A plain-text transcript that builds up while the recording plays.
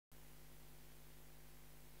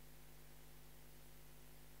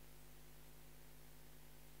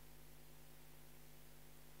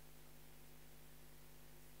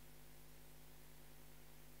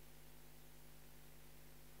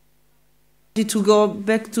started to go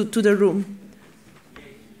back to the room.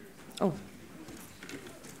 Oh.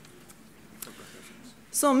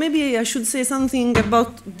 So maybe I should say something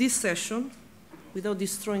about this session without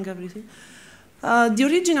destroying everything. The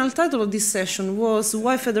original title of this session was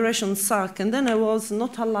Why Federations Suck, and then I was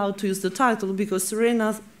not allowed to use the title because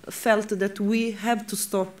Serena felt that we have to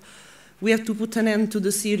stop, we have to put an end to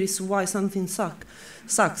the series Why Something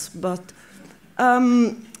Sucks. But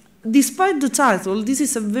despite the title, this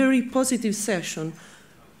is a very positive session.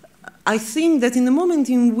 I think that in the moment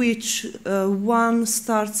in which one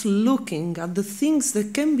starts looking at the things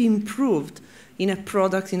that can be improved in a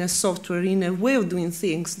product, in a software, in a way of doing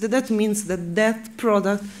things, that means that that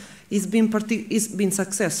product is being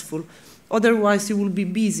successful. Otherwise, you will be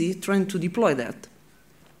busy trying to deploy that.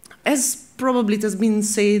 As probably it has been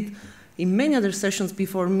said in many other sessions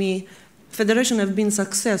before me, federations have been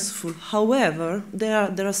successful. However,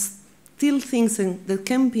 there are still things that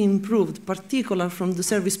can be improved, particularly from the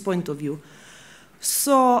service point of view.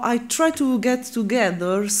 So I try to get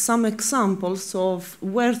together some examples of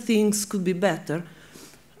where things could be better.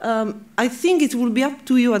 I think it will be up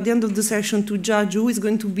to you at the end of the session to judge who is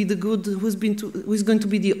going to be the good, who is going to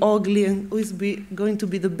be the ugly, and who is going to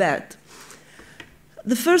be the bad.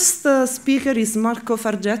 The first speaker is Marco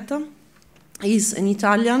Fargetta. He's an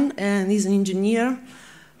Italian and he's an engineer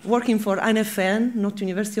working for NFN, not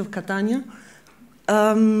University of Catania.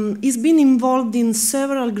 He's been involved in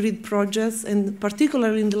several grid projects, and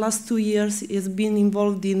particularly in the last 2 years, he has been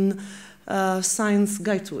involved in science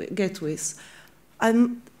gateways.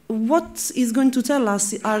 What he's going to tell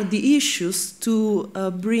us are the issues to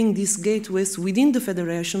bring these gateways within the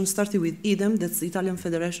federation, starting with IDEM, that's the Italian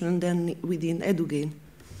Federation, and then within EduGain.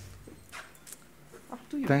 Up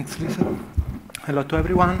to you. Thanks, Lisa. Hello to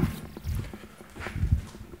everyone.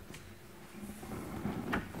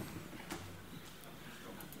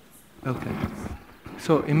 Okay,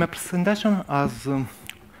 so in my presentation, as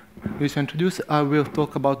Lisa introduced, I will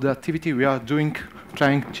talk about the activity we are doing,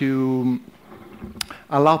 trying to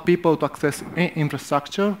allow people to access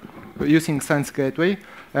infrastructure using Science Gateway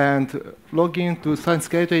and log into Science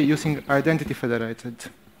Gateway using Identity Federated.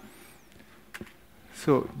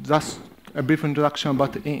 So just a brief introduction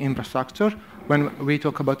about infrastructure. When we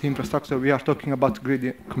talk about infrastructure, we are talking about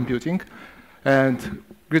grid computing. And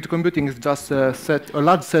grid computing is just a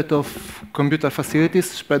large set of computer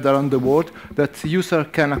facilities spread around the world that the user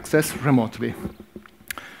can access remotely.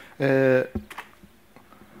 This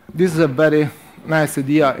is a very nice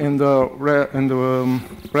idea in the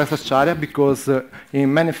research area because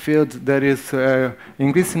in many fields there is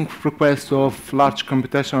increasing request of large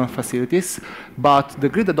computational facilities, but the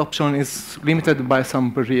grid adoption is limited by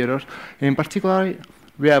some barriers. In particular,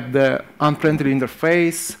 we have the unfriendly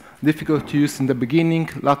interface, difficult to use in the beginning,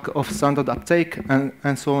 lack of standard uptake,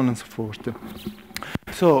 and so on and so forth.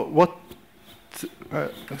 So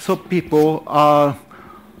people are,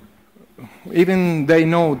 even they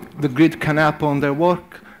know the grid can help on their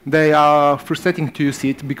work, they are frustrating to use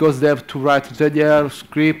it because they have to write JDL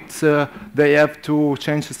scripts, they have to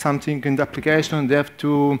change something in the application, they have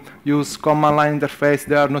to use command line interface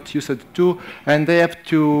they are not used to, and they have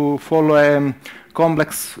to follow a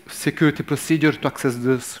complex security procedure to access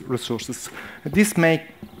these resources. This makes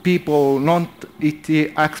people,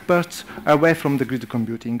 non-IT experts, away from the grid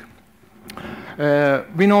computing.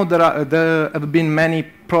 We know there have been many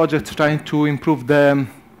projects trying to improve the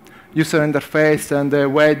user interface and the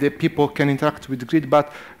way that people can interact with the grid,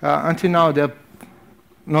 but until now they have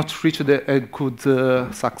not reached a good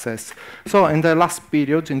success. So in the last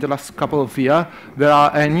period, in the last couple of years, there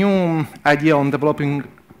are a new idea on developing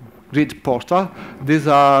grid portal. These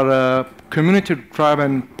are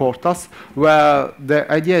community-driven portals where the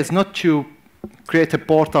idea is not to create a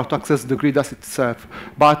portal to access the grid as itself,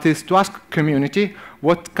 but is to ask community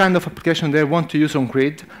what kind of application they want to use on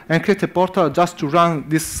grid and create a portal just to run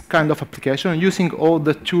this kind of application using all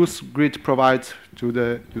the tools grid provides to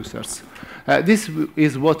the users. This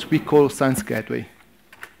is what we call Science Gateway.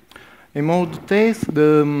 In more details,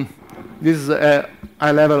 this is a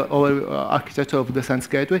high-level architecture of the Science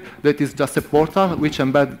Gateway that is just a portal which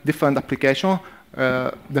embeds different applications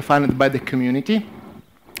defined by the community.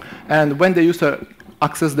 And when the user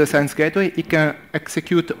accesses the Science Gateway, it can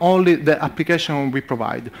execute only the application we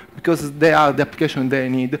provide because they are the application they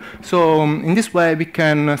need. So in this way, we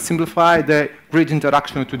can simplify the grid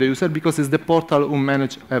interaction to the user because it's the portal who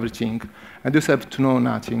manages everything. And you have to know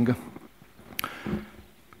nothing.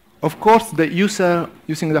 Of course, the user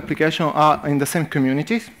using the application are in the same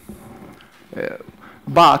communities,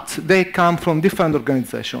 but they come from different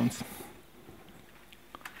organizations.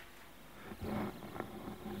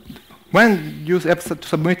 When you have to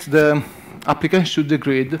submit the application to the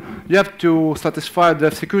grid, you have to satisfy the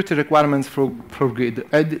security requirements for grid.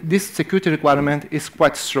 And this security requirement is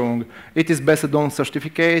quite strong. It is based on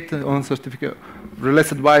certificate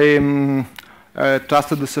released by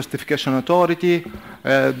trusted certification authority.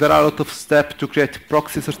 There are a lot of steps to create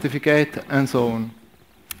proxy certificate and so on.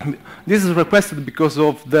 This is requested because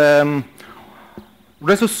of the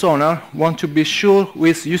resource owner want to be sure who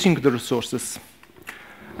is using the resources.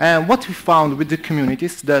 And what we found with the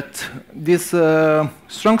communities that this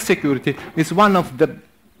strong security is one of the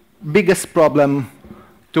biggest problems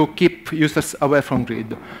to keep users away from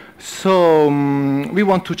grid. So we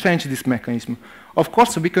want to change this mechanism. Of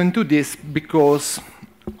course, we can do this because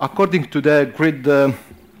according to the grid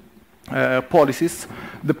policies,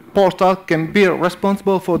 the portal can be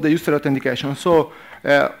responsible for the user authentication. So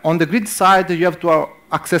on the grid side, you have to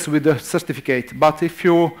access with the certificate. But if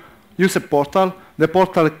you use a portal, the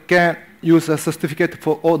portal can use a certificate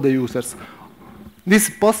for all the users. This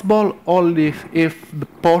is possible only if the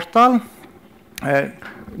portal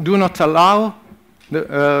do not allow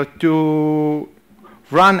to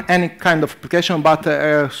run any kind of application, but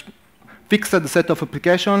fixed set of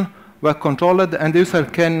application were controlled, and the user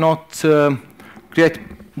cannot create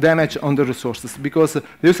damage on the resources, because the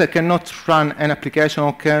user cannot run an application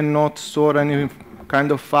or cannot store any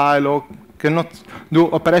kind of file or cannot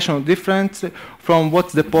do operation different from what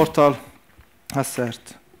the portal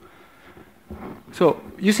asserts. So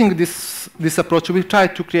using this approach, we try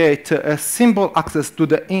to create a simple access to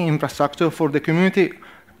the infrastructure for the community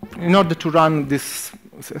in order to run this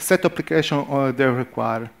set application they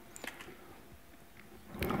require.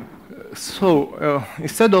 So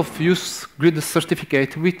instead of use grid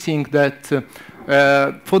certificate, we think that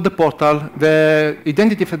for the portal, the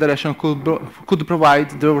identity federation could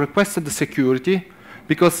provide the requested security,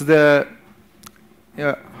 because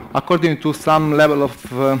according to some level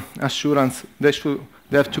of assurance they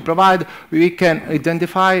have to provide,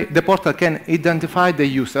 the portal can identify the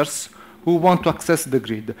users who want to access the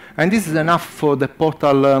grid. And this is enough for the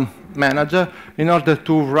portal manager in order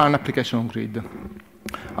to run application on grid.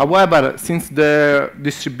 However, since the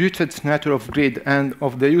distributed nature of grid and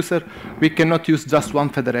of the user, we cannot use just one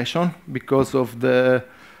federation because of the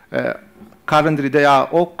currently they are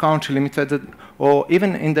all country limited, or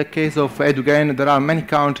even in the case of EduGain, there are many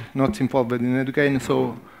countries not involved in EduGain,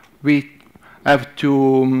 so we have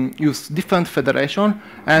to use different federation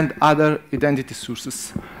and other identity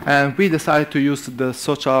sources. And we decided to use the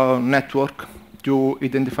social network to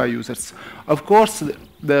identify users. Of course,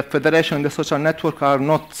 the federation and the social network are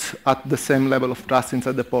not at the same level of trust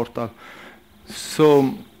inside the portal.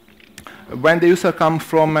 So when the user comes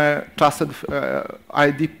from a trusted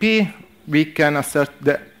IDP, we can assert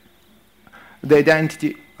the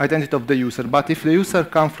identity of the user. But if the user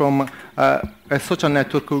comes from a social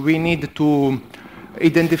network, we need to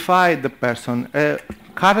identify the person.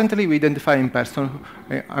 Currently, we identify in person.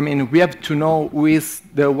 I mean, we have to know who is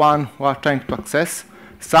the one who are trying to access.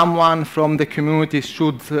 Someone from the community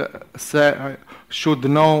should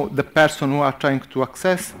know the person who are trying to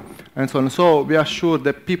access, and so on. So we are sure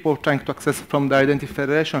that people trying to access from the identity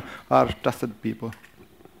federation are trusted people.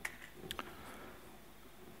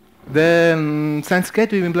 The Sense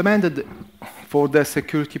Gateway we implemented for the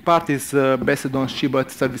security part is based on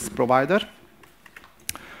shibboleth service provider,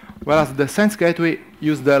 whereas the Sense Gateway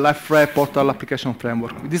uses the LifeRay portal application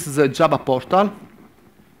framework. This is a Java portal.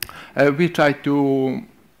 We try to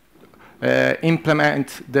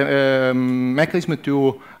implement the mechanism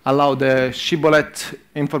to allow the shibboleth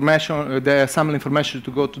information, the SAML information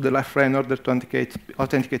to go to the LifeRay in order to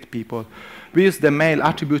authenticate people. We use the mail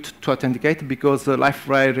attribute to authenticate because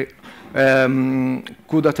LifeRay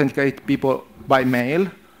could authenticate people by mail.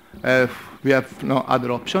 We have no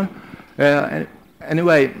other option.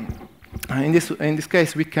 Anyway, in this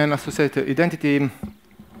case, we can associate the identity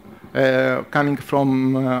coming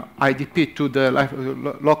from IDP to the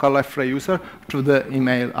local LifeRay user through the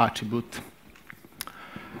email attribute.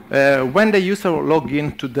 When the user log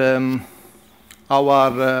in to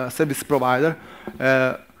our service provider,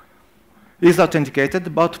 is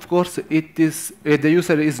authenticated, but of course the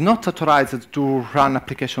user is not authorized to run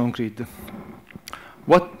application on grid.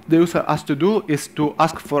 What the user has to do is to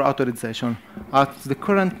ask for authorization. At the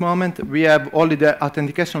current moment, we have only the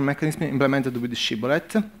authentication mechanism implemented with the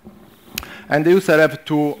shibboleth, and the user have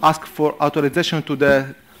to ask for authorization to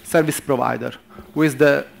the service provider, who is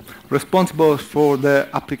the responsible for the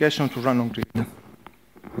application to run on grid.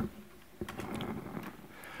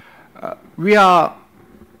 We are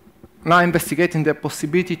now investigating the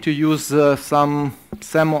possibility to use some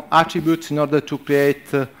SAML attributes in order to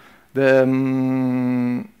create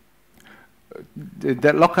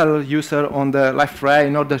the local user on the live array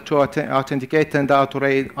in order to authenticate and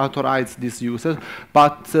authorize this user.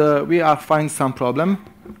 But we are finding some problem.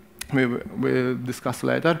 We'll discuss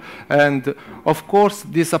later. And of course,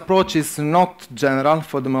 this approach is not general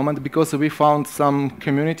for the moment because we found some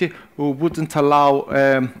community who wouldn't allow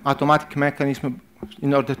automatic mechanism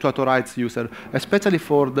in order to authorize user, especially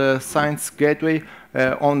for the science gateway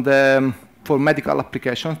for medical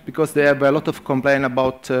applications, because they have a lot of complaint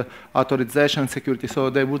about authorization security, so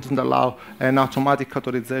they wouldn't allow an automatic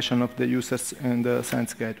authorization of the users in the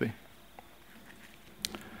science gateway.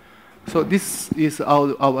 So this is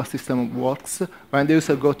how our system works. When the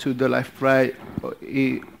user goes to the live array,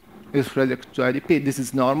 he is redirected to IDP. This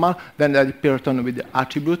is normal. Then the IDP returns with the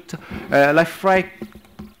attribute. Live array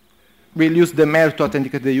will use the mail to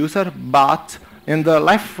authenticate the user, but in the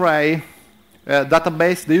live array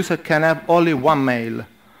database, the user can have only one mail.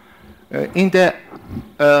 In the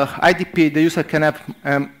IDP, the user can have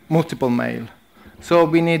multiple mail. So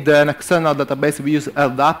we need an external database. We use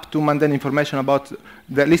LDAP to maintain information about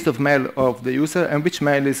the list of mail of the user and which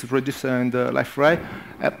mail is registered in the live array,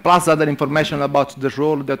 plus other information about the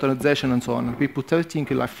role, the authorization, and so on. We put everything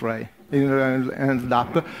in live array, in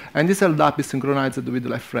LDAP, and this LDAP is synchronized with the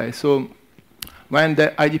live array. So when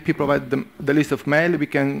the IDP provides the list of mail, we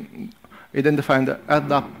can identify in the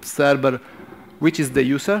LDAP server which is the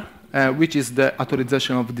user, which is the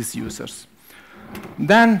authorization of these users.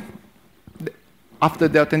 Then, after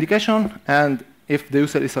the authentication, and if the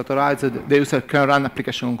user is authorized, the user can run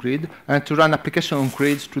application on grid. And to run application on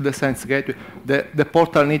grid through the science gateway, the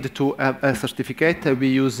portal needs to have a certificate. We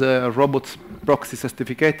use a robot proxy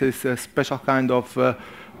certificate. It's a special kind of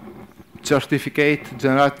certificate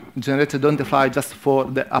generated on the fly just for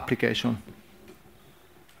the application.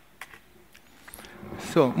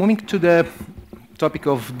 So moving to the topic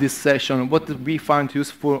of this session, what we find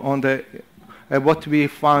useful on the, what we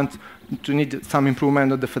found to need some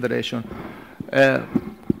improvement on the federation.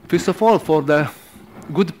 First of all, for the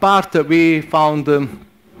good part, we found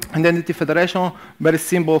identity federation very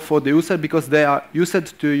simple for the user because they are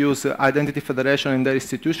used to use identity federation in their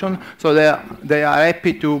institution, so they are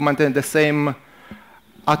happy to maintain the same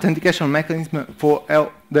authentication mechanism for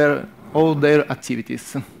all their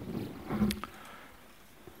activities.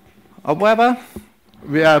 However,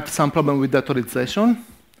 we have some problem with the authorization,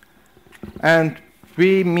 and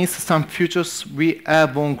we miss some features we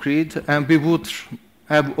have on grid, and we would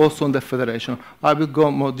have also on the federation. I will go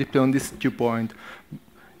more deeply on these 2 points.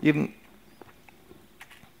 Even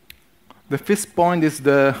the first point is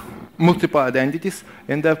the multiple identities.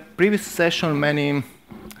 In the previous session, many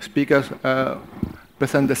speakers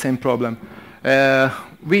present the same problem.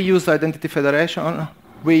 We use identity federation.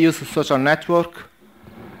 We use social network.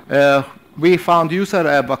 We found users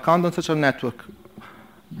have account on social network.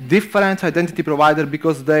 Different identity provider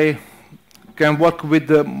because they can work with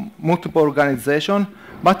the multiple organization,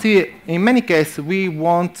 but in many cases we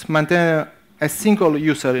want to maintain a single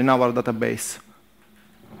user in our database.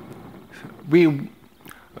 We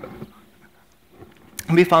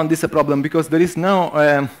found this a problem because there is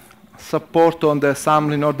no support on the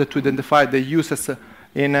SAML in order to identify the users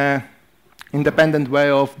in an independent way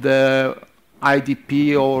of the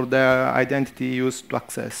IDP or the identity used to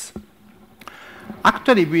access.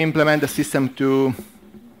 Actually, we implement a system to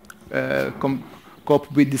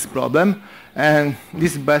cope with this problem, and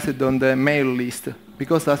this is based on the mail list.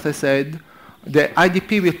 Because, as I said, the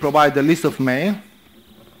IDP will provide a list of mail.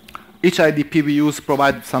 Each IDP we use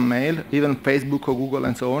provides some mail, even Facebook or Google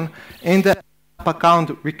and so on. In the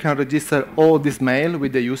account, we can register all this mail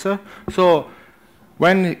with the user. So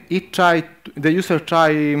when the user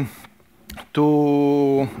tries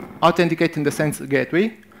to authenticate in the Sense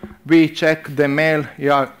Gateway, we check the mail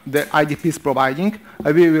the IDP is providing,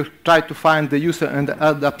 and we will try to find the user in the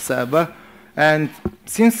LDAP server. And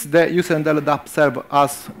since the user in the LDAP server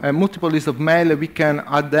has a multiple list of mail, we can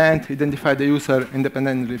identify the user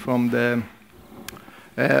independently from the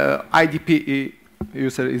IDP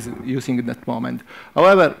user is using at that moment.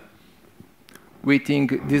 However, we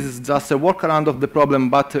think this is just a workaround of the problem,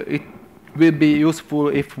 but it will be useful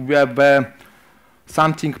if we have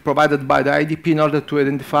something provided by the IDP in order to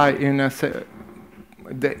identify the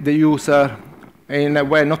user in a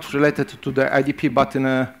way not related to the IDP, but in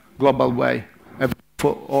a global way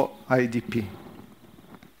for all IDP.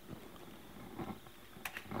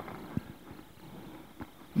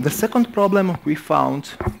 The second problem we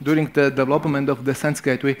found during the development of the Sense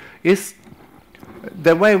Gateway is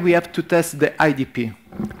the way we have to test the IDP.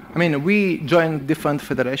 I mean, we join different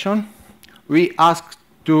federations. We ask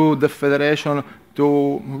to the federation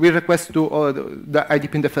we request to the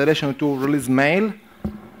IDP in the federation to release mail,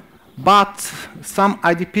 But some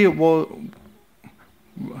IDP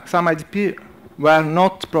were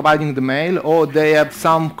not providing the mail, or they have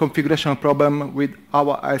some configuration problem with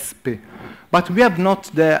our ISP. But we have not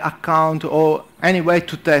the account or any way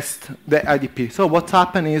to test the IDP. So what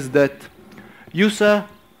happened is that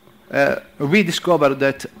we discovered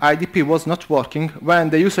that IDP was not working. When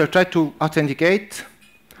the user tried to authenticate,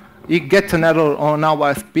 he gets an error on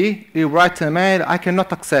our ISP. He writes a mail, I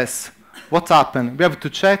cannot access. What happened? We have to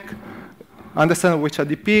check, understand which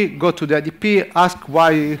IDP, go to the IDP, ask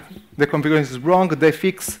why the configuration is wrong, they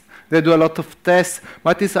fix, they do a lot of tests,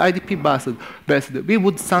 but it's IDP based. We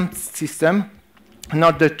would some system in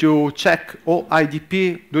order to check all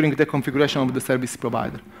IDP during the configuration of the service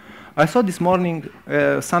provider. I saw this morning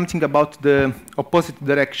something about the opposite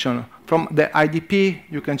direction. From the IDP,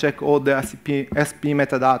 you can check all the SP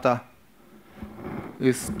metadata.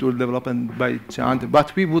 Is tool developed by Chant,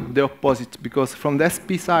 but we would the opposite, because from the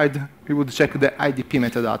SP side, we would check the IDP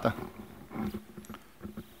metadata.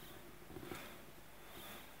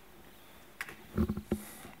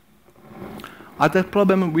 Other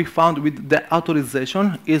problem we found with the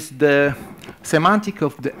authorization is the semantic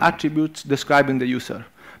of the attributes describing the user.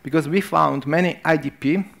 Because we found many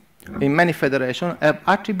IDP in many federations have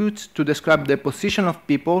attributes to describe the position of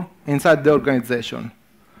people inside the organization.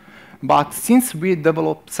 But since we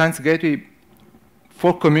developed Science Gateway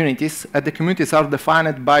for communities, and the communities are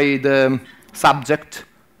defined by the subject,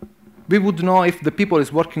 we would know if the people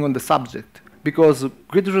is working on the subject, because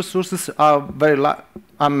grid resources are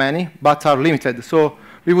many, but are limited. So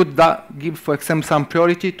we would give, for example, some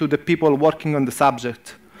priority to the people working on the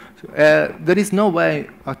subject. There is no way,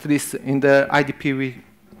 at least in the IDP we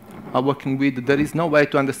are working with, there is no way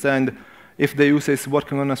to understand if the user is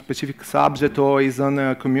working on a specific subject or is on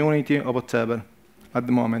a community or whatever at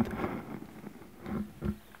the moment.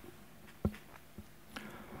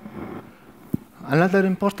 Another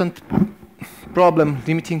important problem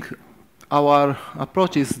limiting our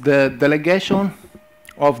approach is the delegation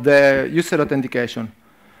of the user authentication.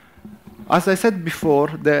 As I said before,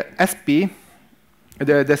 the SP,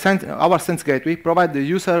 our Sense Gateway, provides the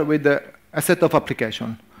user with a set of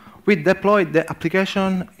applications. We deploy the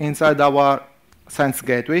application inside our Sense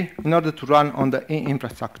Gateway in order to run on the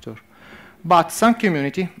infrastructure. But some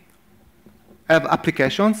community have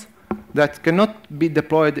applications that cannot be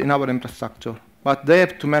deployed in our infrastructure, but they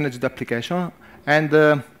have to manage the application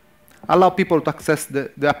and allow people to access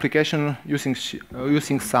the application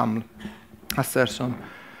using some assertion.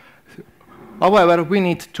 However, we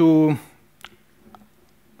need to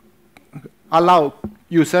allow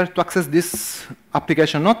user to access this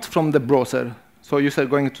application not from the browser, so user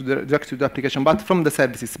going to direct to the application, but from the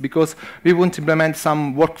services, because we want to implement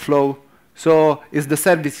some workflow. So it's the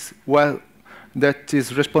service that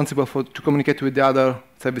is responsible to communicate with the other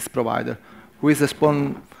service provider, who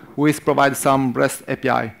is provide some REST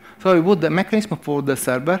API. So we would the mechanism for the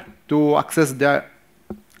server to access the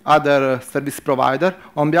other service provider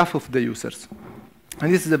on behalf of the users.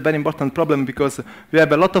 And this is a very important problem because we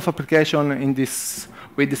have a lot of application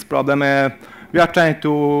with this problem. We are trying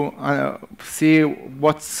to see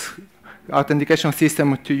what authentication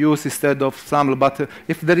system to use instead of SAML, but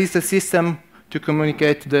if there is a system to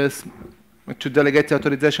communicate this, to delegate the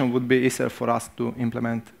authorization, it would be easier for us to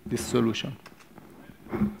implement this solution.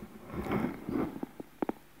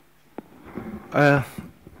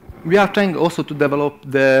 We are trying also to develop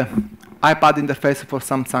the iPad interface for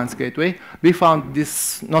some Science Gateway. We found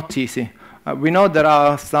this not easy. We know there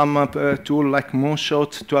are some tools like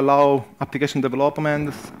Moonshot to allow application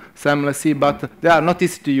development, seamlessly, but they are not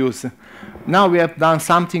easy to use. Now we have done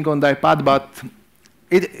something on the iPad, but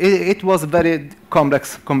it was very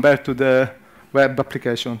complex compared to the web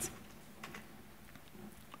applications.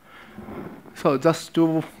 So just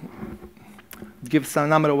to give some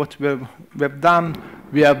number of what we have done,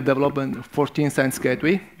 we have developed 14 Science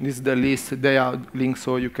Gateway. This is the list. They are linked,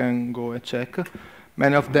 so you can go and check.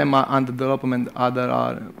 Many of them are under development, others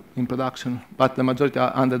are in production, but the majority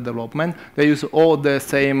are under development. They use all the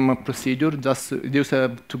same procedure, just the user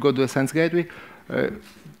have to go to the Science Gateway.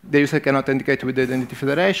 The user can authenticate with the Identity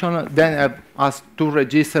Federation, then has to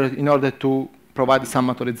register in order to provide some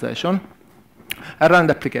authorization, and run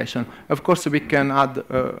the application. Of course, we can add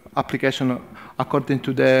application according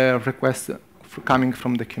to the request coming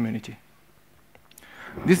from the community.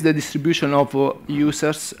 This is the distribution of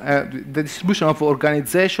users, the distribution of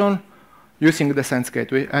organization using the Science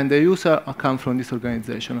Gateway, and the user come from this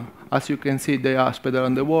organization. As you can see, they are spread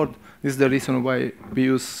around the world. This is the reason why we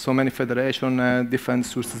use so many federations, different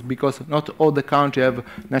sources, because not all the countries have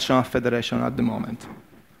national federation at the moment.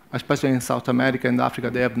 especially in South America and Africa,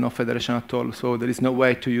 they have no federation at all. So there is no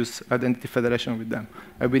way to use identity federation with them.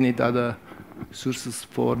 And we need other sources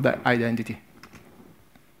for the identity.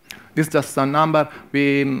 This is just a number.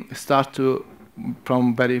 We start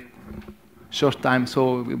from very short time.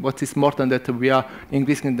 So what is important that we are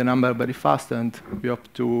increasing the number very fast, and we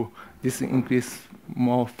hope to this increase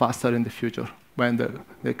more faster in the future when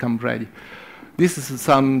they come ready. This is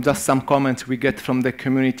just some comments we get from the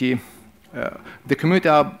community. The community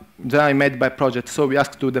are generally made by projects, so we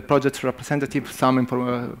ask to the project representative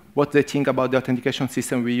what they think about the authentication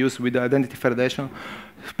system we use with the identity federation,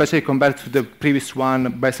 especially compared to the previous one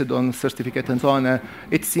based on certificate and so on.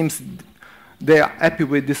 It seems they are happy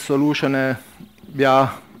with this solution. We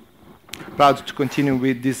are proud to continue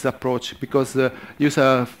with this approach because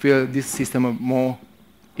users feel this system more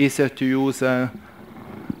easier to use.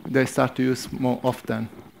 They start to use more often.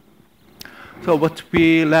 So what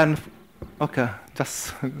we learn, okay,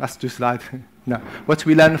 just last two slides. No. What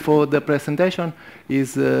we learned for the presentation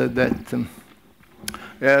is that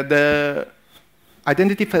the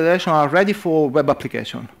identity federation are ready for web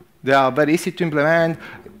application. They are very easy to implement.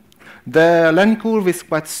 The learning curve is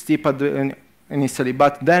quite steep initially,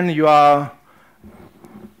 but then you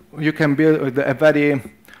can build a very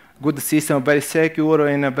good system, very secure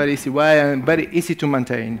in a very easy way, and very easy to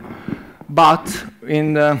maintain. But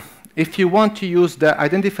if you want to use the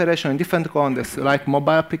identity federation in different contexts, like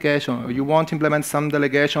mobile application, or you want to implement some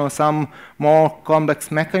delegation, some more complex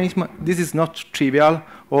mechanism, this is not trivial,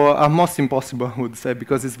 or almost impossible, I would say,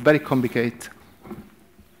 because it's very complicated.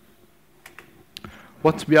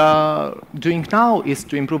 What we are doing now is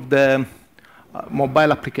to improve the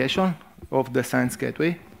mobile application of the Science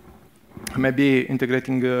Gateway, maybe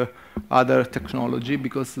integrating other technology,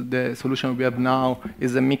 because the solution we have now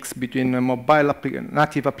is a mix between a mobile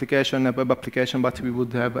native application and a web application, but we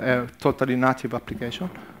would have a totally native application.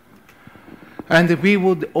 And we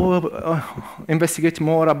would investigate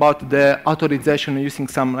more about the authorization using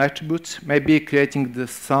some attributes, maybe creating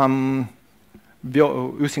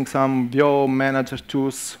using some VO manager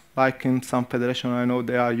tools, like in some federation I know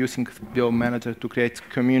they are using VO manager to create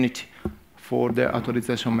community for the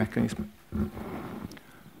authorization mechanism.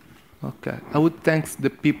 Okay, I would thank the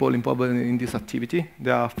people involved in this activity. They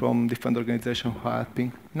are from different organizations who are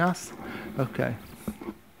helping us. Okay,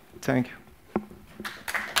 thank you.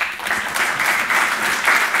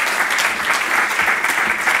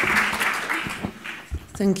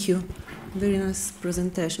 Thank you. Very nice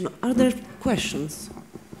presentation. Are there questions?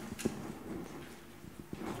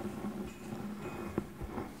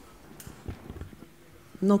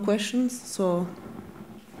 No questions? So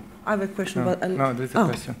I have a question. No, but no, there's a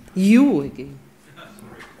question. You again.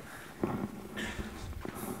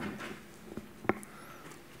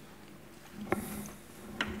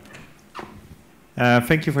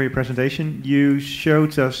 Thank you for your presentation. You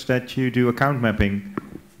showed us that you do account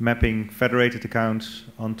mapping federated accounts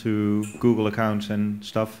onto Google accounts and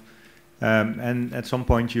stuff. And at some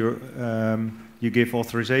point you give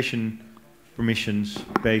authorization permissions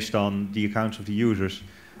based on the accounts of the users.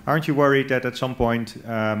 Aren't you worried that at some point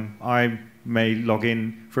I may log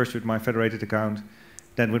in first with my federated account,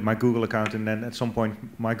 then with my Google account, and then at some point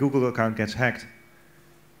my Google account gets hacked?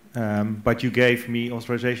 But you gave me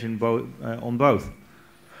authorization on both.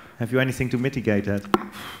 Have you anything to mitigate that?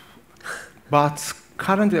 But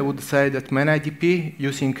currently I would say that ManIDP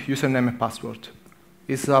using username and password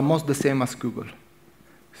is almost the same as Google.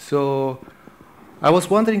 So I was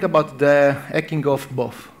wondering about the hacking of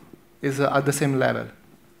both. Is at the same level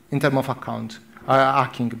in terms of account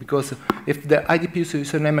hacking, because if the IDP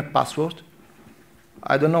uses username and password,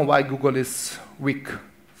 I don't know why Google is weak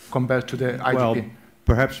compared to the IDP. Well,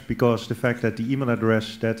 perhaps because the fact that the email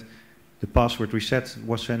address that the password reset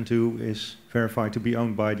was sent to is verified to be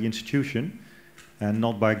owned by the institution and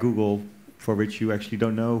not by Google, for which you actually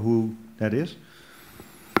don't know who that is?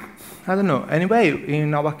 I don't know. Anyway,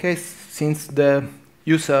 in our case, since the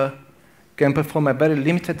user can perform a very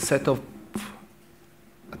limited set of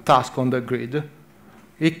tasks on the grid,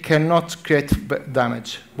 it cannot create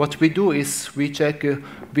damage. What we do is we check,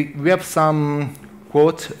 we have some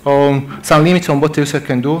quote or some limits on what the user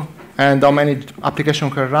can do and how many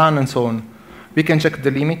applications can run and so on. We can check the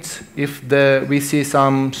limits. If we see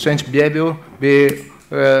some strange behavior, we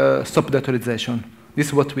stop the authorization. This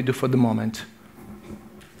is what we do for the moment.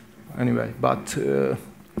 Anyway, but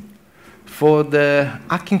for the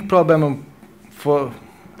hacking problem,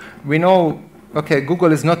 we know, okay,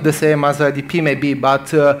 Google is not the same as IDP maybe, but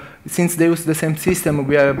since they use the same system,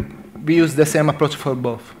 we use the same approach for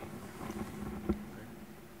both.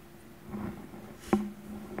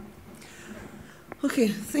 Okay,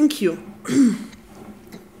 thank you.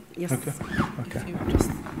 Yes. Okay. Okay.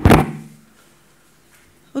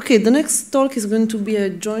 Okay, the next talk is going to be a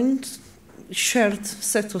joint shared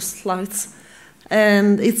set of slides,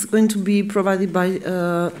 and it's going to be provided by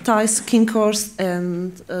Thijs Kinkhorst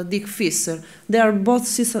and Dick Visser. They are both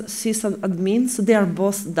sysadmins, they are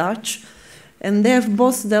both Dutch, and they have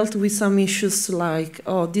both dealt with some issues like,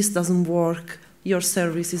 oh, this doesn't work, your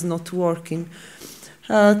service is not working.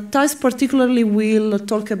 Thijs particularly will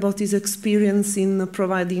talk about his experience in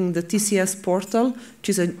providing the TCS portal, which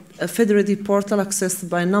is a federated portal accessed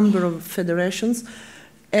by a number of federations.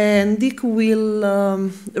 And Dick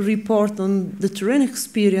will report on the terrain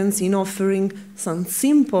experience in offering some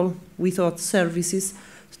simple without services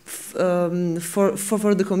for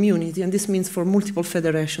the community, and this means for multiple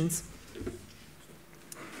federations.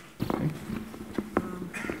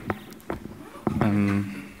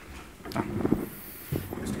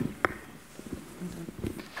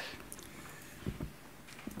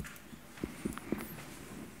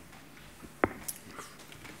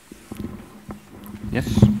 Yes.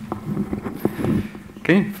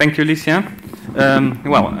 Okay, thank you, Licia.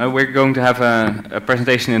 We're going to have a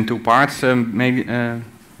presentation in two parts. Maybe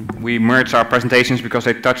we merged our presentations because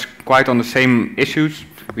they touch quite on the same issues.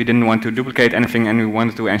 We didn't want to duplicate anything, and we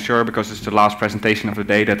wanted to ensure, because it's the last presentation of the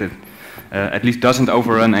day, that it at least doesn't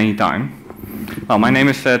overrun any time. Well, my name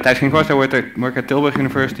is Thijs Kinkhorst. I work at Tilburg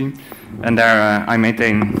University, and there I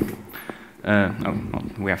maintain.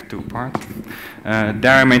 We have two parts.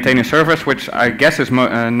 There I maintain a service which I guess is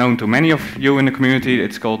known to many of you in the community.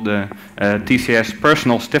 It's called the TCS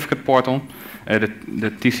Personal Certificate Portal. The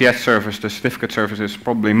TCS service, the certificate service, is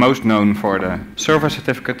probably most known for the server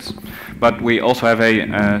certificates, but we also have a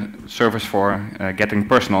service for getting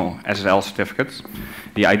personal SSL certificates.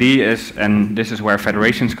 The idea is, and this is where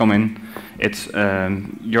federations come in, it's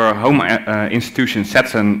your home institution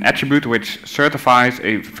sets an attribute which certifies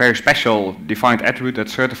a very special defined attribute that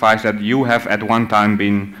certifies that you have at one time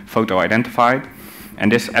been photo identified,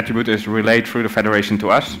 and this attribute is relayed through the federation to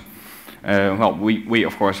us. We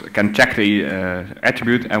of course can check the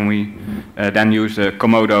attribute, and we then use the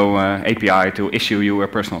Komodo API to issue you a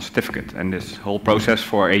personal certificate, and this whole process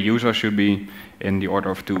for a user should be in the order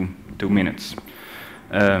of two minutes.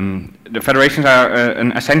 The federations are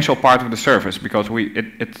an essential part of the service because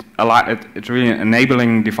it's really an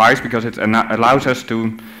enabling device, because it allows us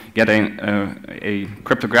to get a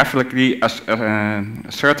cryptographically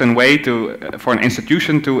a certain way for an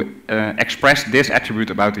institution to express this attribute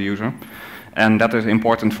about the user, and that is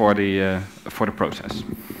important for the process.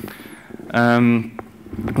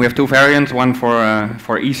 We have two variants, one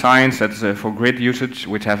for e-science, that's for grid usage,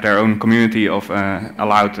 which have their own community of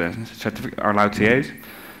allowed CAs,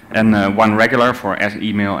 and one regular for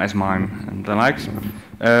email, SMIME, and the likes.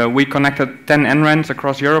 We connected 10 NRANs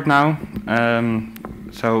across Europe now,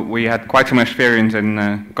 so we had quite some experience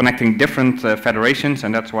in connecting different federations,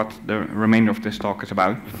 and that's what the remainder of this talk is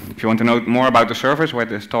about. If you want to know more about the service, what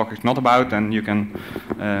this talk is not about, then you can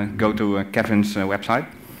go to Kevin's website.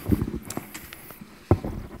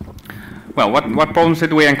 Well, what problems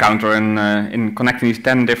did we encounter in connecting these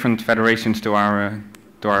 10 different federations to our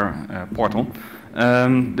portal?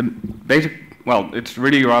 It's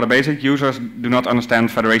really rather basic. Users do not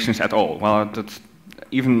understand federations at all. Well, that's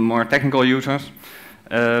even more technical users.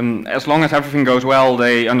 As long as everything goes well,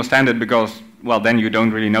 they understand it because, well, then you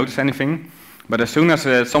don't really notice anything. But as soon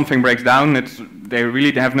as something breaks down, they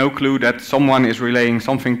really have no clue that someone is relaying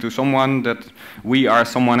something to someone, that we are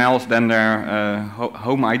someone else than their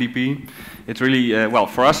home IDP. It's really,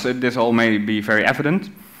 for us, this all may be very evident.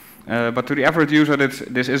 But to the average user,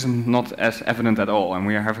 this isn't not as evident at all. And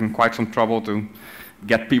we are having quite some trouble to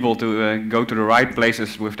get people to go to the right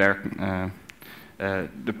places with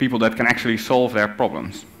the people that can actually solve their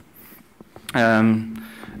problems.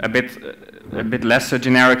 A bit less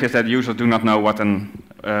generic is that users do not know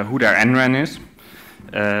who their NRAN is.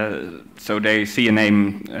 So they see a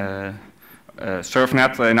name,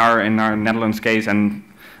 SurfNet in our Netherlands case, and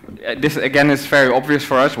this again is very obvious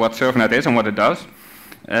for us what SurfNet is and what it does.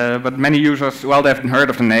 But many users, well, they haven't heard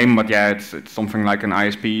of the name, but yeah, it's something like an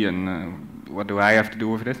ISP, and what do I have to do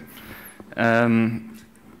with it?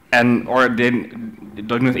 Or they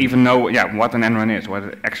don't even know, what an NRAN is, what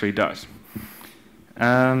it actually does.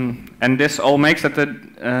 And this all makes that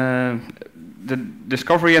the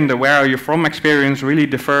discovery and the where are you from experience really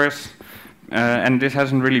differs, and this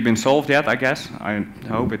hasn't really been solved yet, I guess. I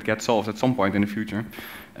hope it gets solved at some point in the future.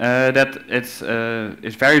 That it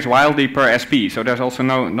varies wildly per SP, so there's also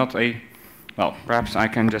perhaps I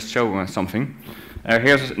can just show something.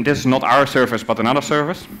 This is not our service, but another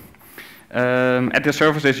service. At the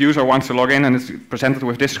service, this user wants to log in, and it's presented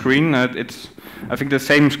with this screen. I think the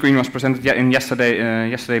same screen was presented in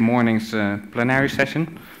yesterday morning's plenary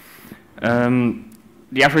session.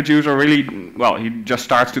 The average user really, well, he just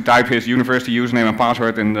starts to type his university username and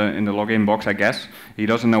password in the login box, I guess. He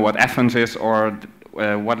doesn't know what FNs is or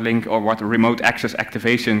what link or what remote access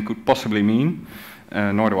activation could possibly mean,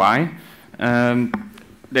 nor do I.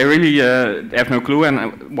 They really have no clue,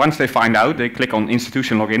 and once they find out, they click on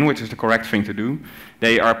institution login, which is the correct thing to do.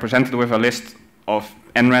 They are presented with a list of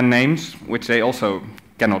NRAN names, which they also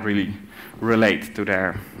cannot really relate to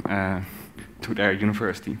their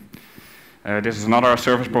university. This is another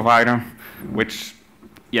service provider, which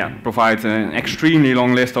provides an extremely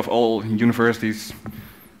long list of all universities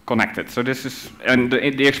connected. So this is, and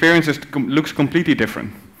the experience looks completely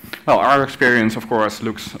different. Well, our experience, of course,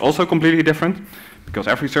 looks also completely different, because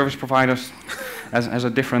every service provider has a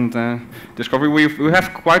different discovery. We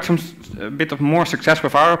have quite a bit of more success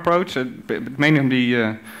with our approach,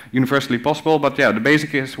 mainly universally possible, but yeah, the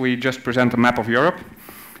basic is we just present a map of Europe,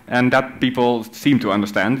 and that people seem to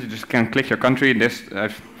understand. You just can click your country.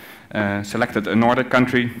 I've selected a Nordic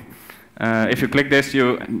country. If you click this,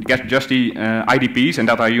 you get just the IDPs, and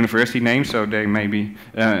that are university names, so they may be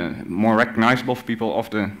more recognizable for people of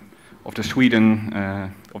the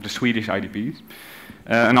Swedish IDPs.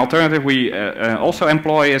 An alternative we also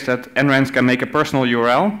employ is that NRANs can make a personal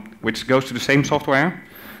URL, which goes to the same software.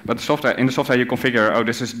 But in the software you configure, oh,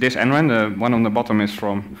 this is this NRAN. The one on the bottom is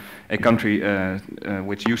from a country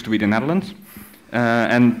which used to be the Netherlands.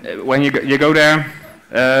 And when you go there,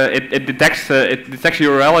 it detects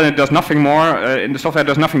URL, and it does nothing more. In the software, it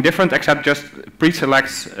does nothing different except just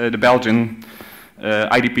pre-selects the Belgian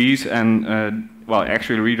IDPs and well,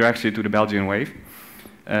 actually redirects you to the Belgian wave.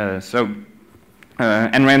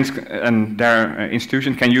 NRANs and their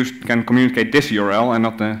institution can communicate this URL and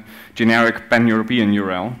not the generic pan-European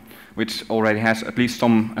URL, which already has at least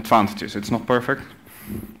some advantages. It's not perfect,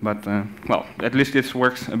 but well, at least this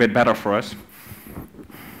works a bit better for us.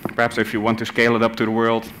 Perhaps if you want to scale it up to the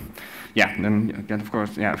world, yeah, then of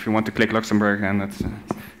course, yeah, if you want to click Luxembourg, then it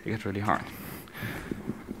gets really hard.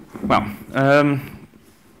 Well.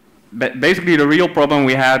 Basically, the real problem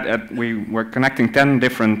we had, we were connecting 10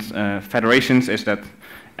 different federations, is that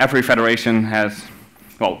every federation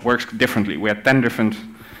works differently. We had 10 different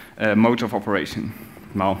modes of operation,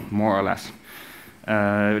 well, more or less.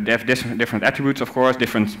 They have different attributes, of course,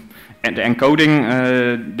 and the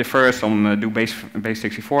encoding differs. Some do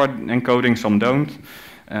base64 encoding, some don't.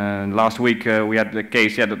 Last week we had the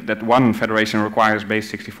case that one federation requires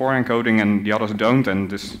base64 encoding and the others don't, and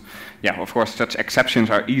this, yeah, of course, such exceptions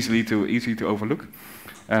are easy to overlook,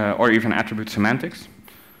 or even attribute semantics.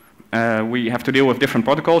 We have to deal with different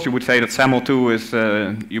protocols. You would say that SAML2 is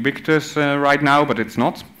ubiquitous right now, but it's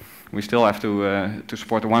not. We still have to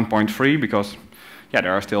support the 1.3 because, yeah,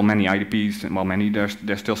 there are still many IDPs. Well,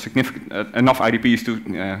 there's still significant enough IDPs to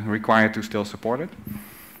required to still support it.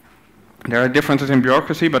 There are differences in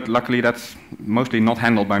bureaucracy, but luckily that's mostly not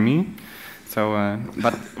handled by me. So,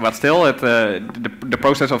 but still, the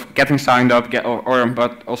process of getting signed up,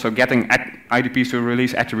 but also getting IDPs to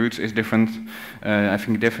release attributes is different. I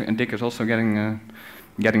think Dick is also getting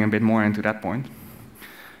a bit more into that point.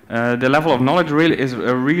 The level of knowledge really is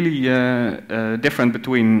really different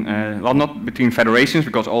between, well, not between federations,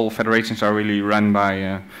 because all federations are really run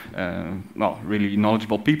by, well, really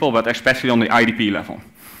knowledgeable people, but especially on the IDP level.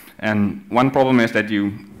 And one problem is that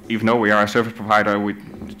even though we are a service provider, we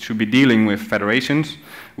should be dealing with federations.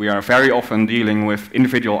 We are very often dealing with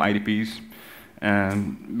individual IDPs,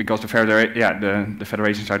 because the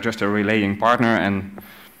federations are just a relaying partner, and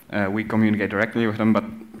we communicate directly with them. But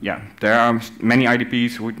yeah, there are many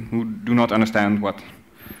IDPs who do not understand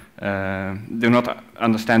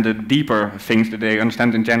the deeper things. That they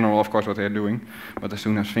understand in general, of course, what they are doing, but as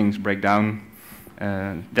soon as things break down,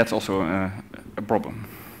 that's also a problem.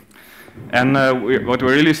 And what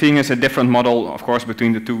we're really seeing is a different model, of course,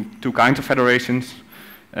 between the two kinds of federations.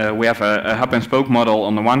 We have a hub and spoke model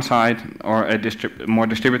on the one side, or a more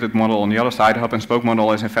distributed model on the other side. A hub and spoke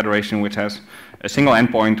model is a federation which has a single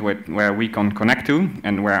endpoint where we can connect to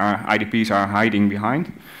and where our IDPs are hiding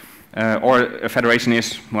behind. Or a federation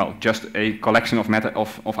is, well, just a collection of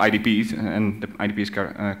IDPs, and the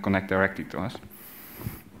IDPs connect directly to us.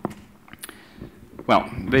 Well,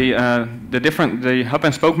 the hub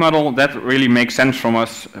and spoke model, that really makes sense for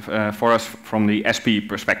us from the SP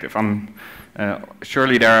perspective.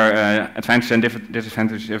 Surely there are advantages and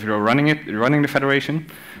disadvantages if you're running the federation,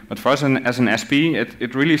 but for us as an SP,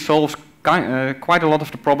 it really solves quite a lot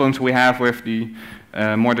of the problems we have with the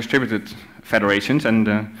more distributed federations, and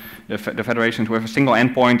the federations with a single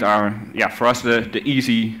endpoint are, yeah, for us the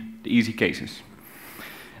easy cases.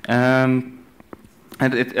 And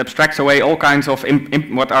it abstracts away all kinds of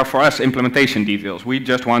what are for us implementation details. We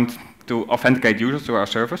just want to authenticate users to our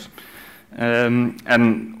service.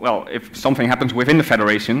 And well, if something happens within the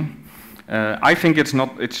federation, I think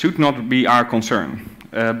it should not be our concern.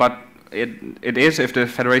 But it is if the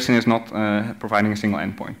federation is not providing a single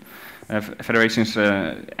endpoint. Federations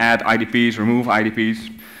add IDPs, remove IDPs.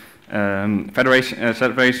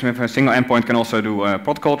 Federation with a single endpoint can also do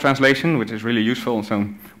protocol translation, which is really useful. So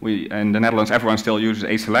we, in the Netherlands, everyone still uses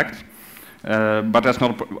aselect. But that's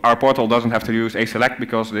not our portal doesn't have to use aselect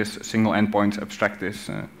because this single endpoint abstract this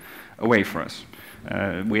away for us.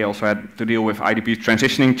 We also had to deal with IDPs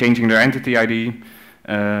transitioning, changing their entity ID.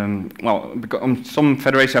 Well, some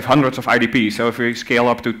federations have hundreds of IDPs, so if we scale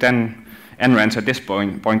up to 10 NRANs at this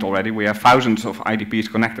point already, we have thousands of IDPs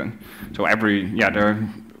connected. So there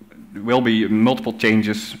will be multiple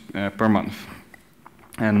changes per month.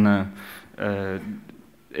 And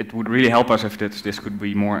it would really help us if this could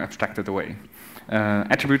be more abstracted away.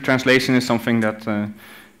 Attribute translation is something that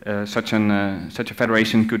such a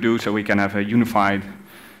federation could do, so we can have a unified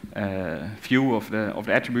view of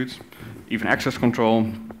the attributes, even access control,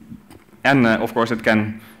 and of course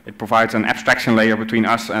it provides an abstraction layer between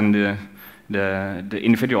us and the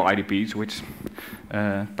individual IDPs, which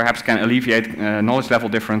perhaps can alleviate knowledge level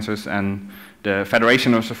differences, and the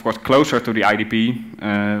federation is of course closer to the IDP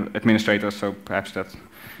administrators, so perhaps that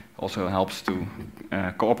also helps to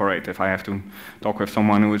cooperate if I have to talk with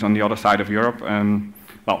someone who is on the other side of Europe.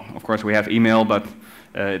 Well, of course we have email, but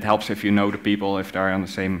it helps if you know the people if they're on the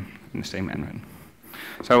same NRAN.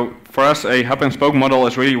 So for us, a hub and spoke model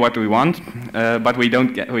is really what we want, but we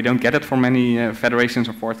don't get it for many federations,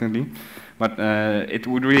 unfortunately. But it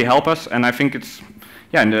would really help us, and I think it's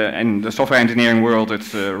in the software engineering world,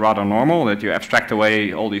 it's rather normal that you abstract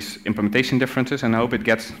away all these implementation differences, and I hope it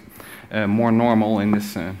gets more normal in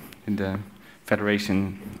this in the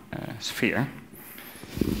federation sphere.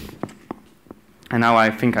 And now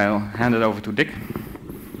I think I'll hand it over to Dick.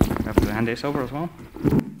 I have to hand this over as well.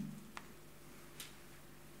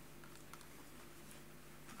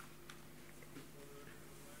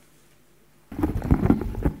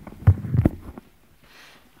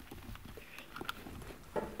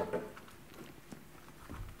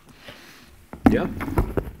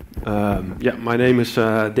 Yeah, my name is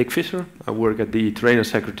Dick Visser. I work at the Trainer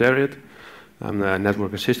Secretariat. I'm the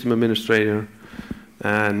Network and System Administrator.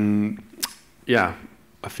 And yeah,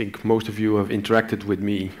 I think most of you have interacted with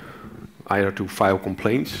me either to file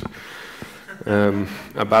complaints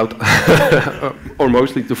about, or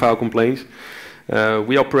mostly to file complaints.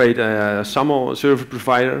 We operate a SAML service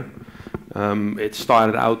provider. It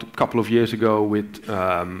started out a couple of years ago with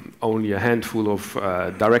only a handful of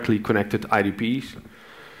directly connected IDPs.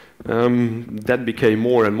 That became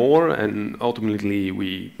more and more, and ultimately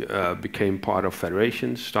we became part of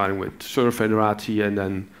federations, starting with Server Federatie, and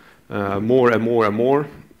then more and more and more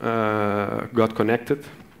got connected.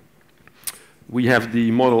 We have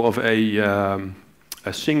the model of a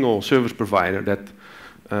single service provider that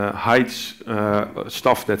hides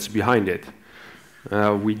stuff that's behind it.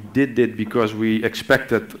 We did it because we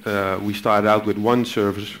expected, we started out with one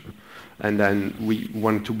service, and then we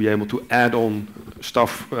wanted to be able to add on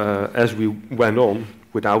stuff as we went on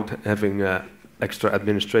without having extra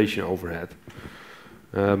administration overhead.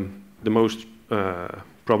 The most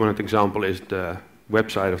prominent example is the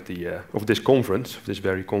website of this conference, of this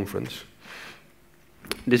very conference.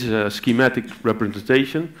 This is a schematic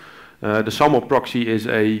representation. The SAML proxy is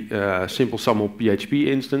a simple SAML PHP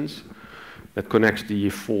instance that connects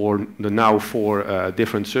the now four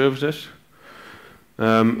different services.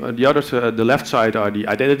 The others, the left side are the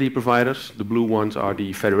identity providers. The blue ones are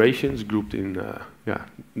the federations grouped in,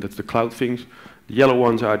 that's the cloud things. The yellow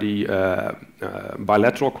ones are the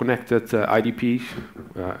bilateral connected IDPs,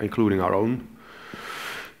 including our own.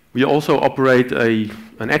 We also operate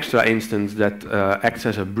an extra instance that acts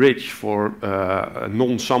as a bridge for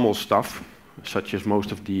non-SAML stuff, such as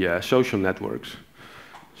most of the social networks.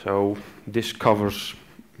 So this covers,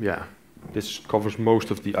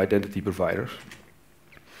 most of the identity providers.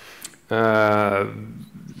 The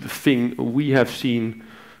thing we have seen,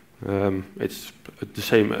 it's the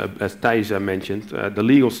same as Thijs mentioned. The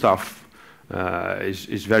legal stuff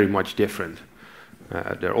is very much different.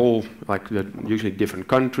 They're all they're usually different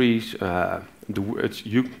countries.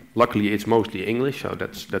 Luckily, it's mostly English, so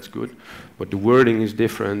that's good. But the wording is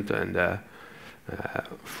different, and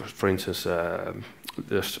For instance,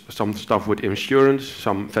 there's some stuff with insurance.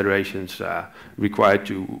 Some federations require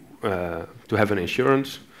to have an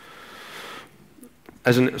insurance.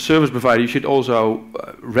 As a service provider, you should also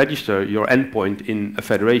register your endpoint in a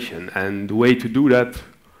federation, and the way to do that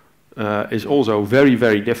is also very,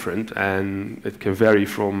 very different, and it can vary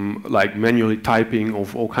from like manually typing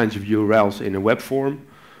of all kinds of URLs in a web form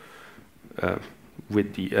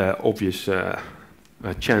with the obvious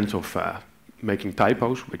chance of making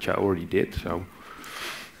typos, which I already did. So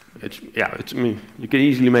I mean, you can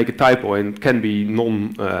easily make a typo and it can be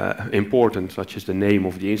non-important, such as the name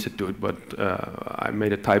of the institute, but I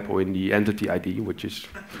made a typo in the entity ID, which is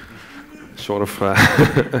sort of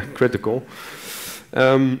critical.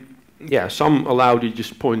 Some allow you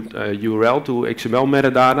just point a URL to XML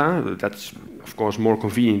metadata. That's of course more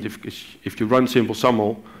convenient if you run simple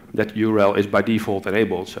SAML, that URL is by default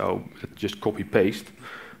enabled, so just copy paste.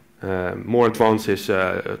 More advanced is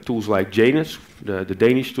tools like Janus, the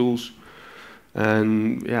Danish tools,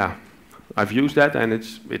 and yeah, I've used that, and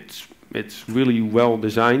it's really well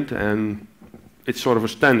designed, and it's sort of a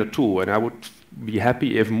standard tool. And I would be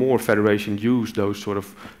happy if more federations use those sort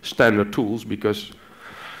of standard tools, because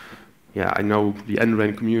yeah, I know the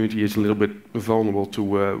NREN community is a little bit vulnerable to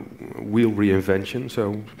wheel reinvention.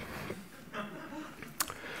 So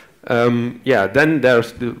then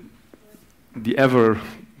there's the ever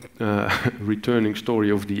returning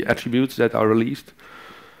story of the attributes that are released.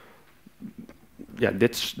 Yeah,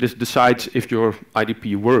 this decides if your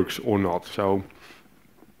IDP works or not. So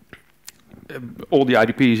all the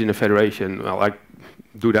IDPs in a federation, well,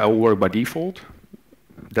 do they all work by default?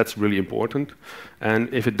 That's really important.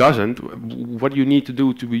 And if it doesn't, what do you need to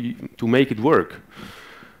do to make it work?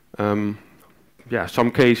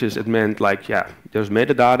 Some cases it meant like, there's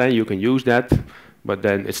metadata, you can use that, but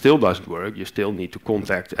then it still doesn't work. You still need to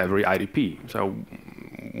contact every IDP. So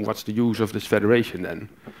what's the use of this federation then?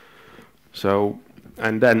 So,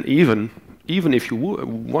 and then even if you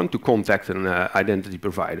want to contact an identity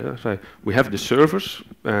provider, so we have the servers,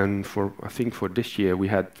 and I think for this year we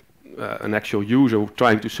had an actual user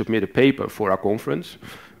trying to submit a paper for our conference.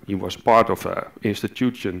 He was part of an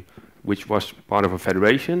institution which was part of a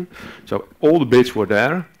federation. So all the bits were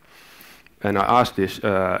there. And I asked this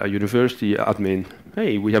a university admin,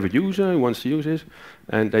 hey, we have a user who wants to use this.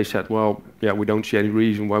 And they said, well, yeah, we don't see any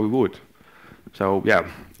reason why we would. So yeah,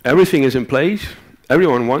 everything is in place.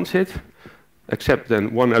 Everyone wants it, except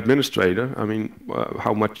then one administrator. I mean,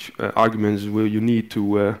 how much arguments will you need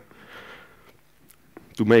to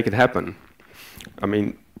make it happen? I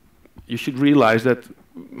mean, you should realize that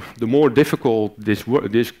the more difficult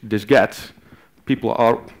this gets, people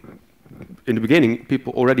are, in the beginning,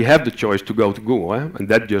 people already have the choice to go to Google, and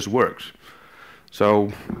that just works.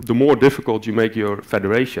 So the more difficult you make your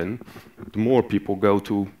federation, the more people go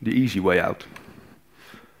to the easy way out.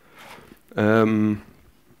 In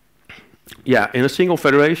a single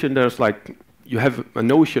federation, there's like, you have a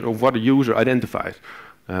notion of what a user identifies.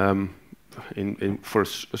 For a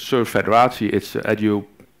serve federatie, it's edu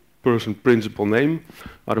person principal name.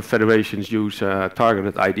 Other federations use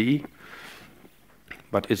targeted ID,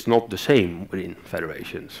 but it's not the same within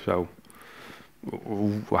federations. So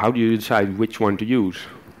how do you decide which one to use?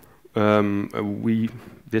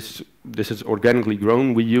 This is organically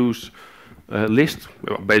grown. We use a list,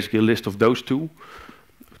 basically a list of those two.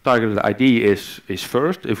 Targeted ID is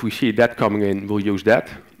first. If we see that coming in, we'll use that.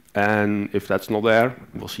 And if that's not there,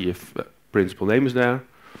 we'll see if principal name is there.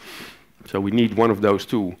 So we need one of those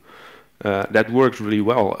two. That works really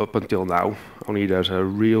well up until now. Only there's a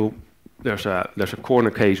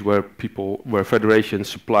corner case where federations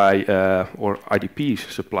supply or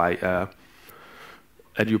IDPs supply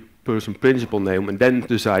edu person principal name, and then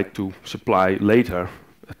decide to supply later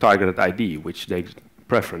a targeted ID, which they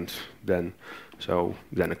preference then. So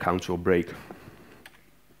then accounts will break.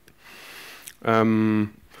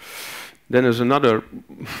 Then there's another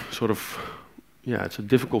sort of, it's a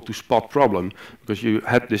difficult to spot problem, because you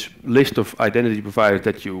had this list of identity providers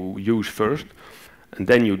that you use first, and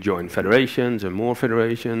then you join federations and more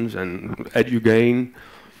federations and edugain.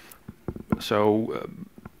 So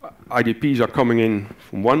IDPs are coming in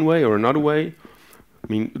from one way or another way. I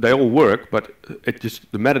mean, they all work, but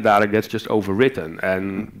the metadata gets just overwritten,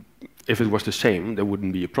 and if it was the same, there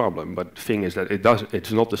wouldn't be a problem. But the thing is that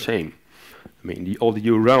it's not the same. I mean, all the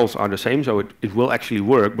URLs are the same, so it will actually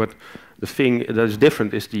work, but the thing that is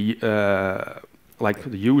different is like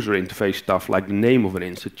the user interface stuff, like the name of an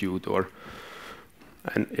institute,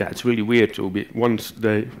 it's really weird to be,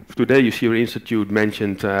 today you see your institute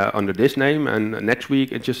mentioned under this name, and next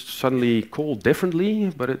week it just suddenly called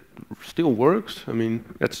differently, but it still works. I mean,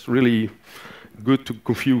 that's really good to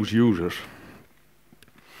confuse users.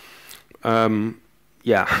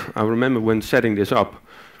 Yeah, I remember when setting this up,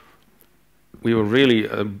 we were really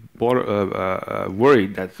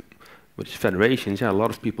worried that with these federations, yeah, a lot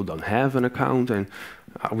of people don't have an account, and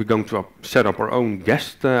are we going to set up our own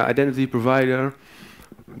guest identity provider?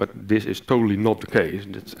 But this is totally not the case.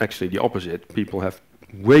 It's actually the opposite. People have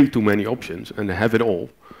way too many options, and they have it all.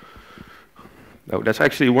 No, that's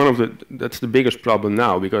actually that's the biggest problem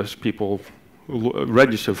now, because people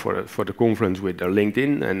register for the conference with their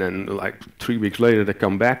LinkedIn, and then like 3 weeks later they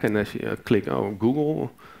come back and they click, oh,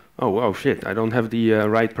 Google. Oh shit, I don't have the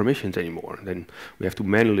right permissions anymore. Then we have to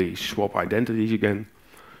manually swap identities again.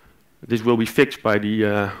 This will be fixed by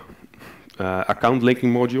the account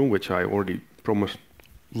linking module, which I already promised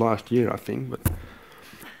last year, I think. But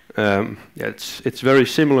yeah, it's very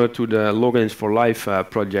similar to the Logins for Life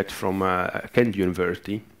project from Kent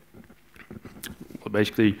University. Well,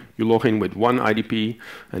 basically, you log in with one IDP,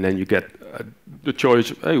 and then you get the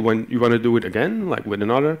choice, hey, when you want to do it again, like with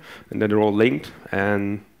another, and then they're all linked.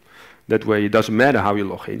 And that way, it doesn't matter how you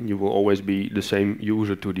log in, you will always be the same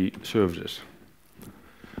user to the services.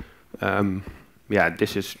 Yeah,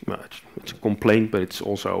 this is, it's a complaint, but it's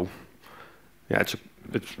also, yeah,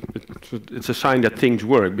 it's a sign that things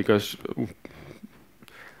work, because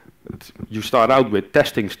you start out with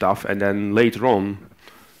testing stuff, and then later on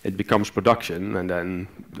it becomes production, and then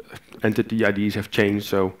entity IDs have changed,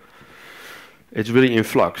 so it's really in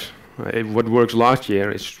flux. What works last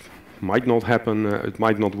year might not happen, it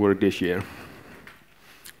might not work this year.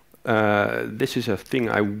 This is a thing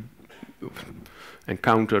I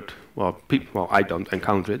encountered, well, I don't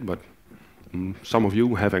encounter it, but some of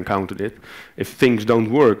you have encountered it. If things don't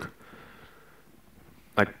work,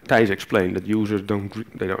 like Thijs explained, that users don't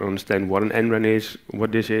understand what an NREN is,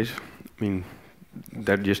 what this is. I mean,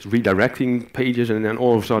 they're just redirecting pages, and then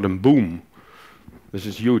all of a sudden, boom, there's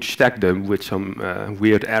this huge stack dump with some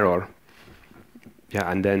weird error.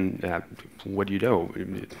 Yeah, and then what do you do?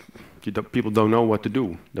 People don't know what to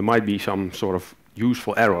do. There might be some sort of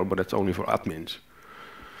useful error, but it's only for admins.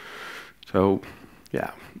 So,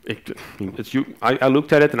 yeah, I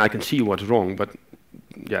looked at it and I can see what's wrong, but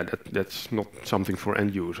yeah, that's not something for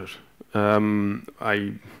end users.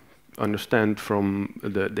 I understand from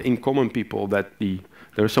the in-common people that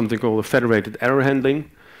there is something called a federated error handling,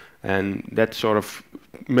 and that sort of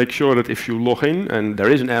makes sure that if you log in and there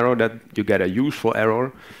is an error, that you get a useful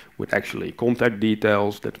error with actually contact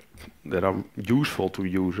details that are useful to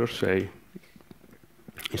users, say,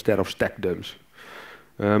 instead of stack dumps.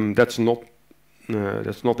 That's not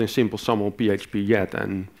in simple SAML PHP yet,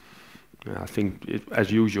 and I think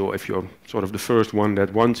as usual, if you're sort of the first one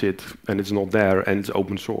that wants it and it's not there and it's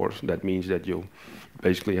open source, that means that you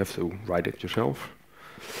basically have to write it yourself.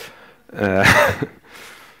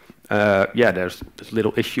 Yeah, there's this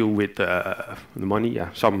little issue with the money.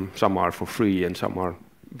 Yeah, some are for free and some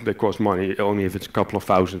they cost money only if it's a couple of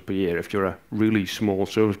thousand per year. If you're a really small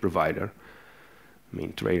service provider, I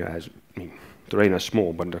mean, Terrain is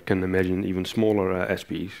small, but I can imagine even smaller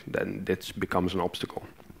SPs, then that becomes an obstacle.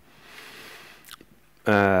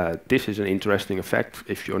 This is an interesting effect.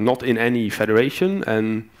 If you're not in any federation,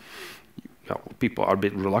 and people are a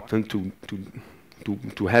bit reluctant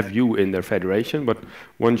to have you in their federation, but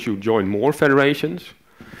once you join more federations,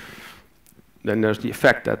 then there's the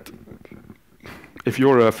effect that if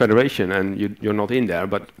you're a federation and you're not in there,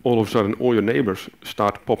 but all of a sudden all your neighbors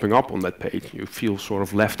start popping up on that page, you feel sort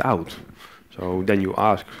of left out. So then you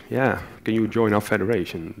ask, yeah, can you join our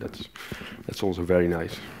federation? That's also very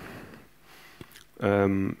nice.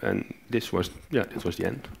 And this was the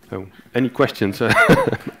end. So any questions?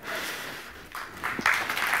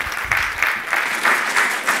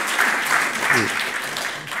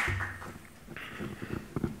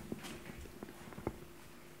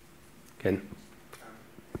 Ken.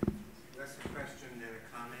 Less a question than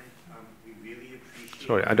a comment. We really appreciate.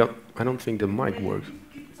 Sorry, I don't think the mic works.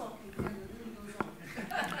 Keep talking.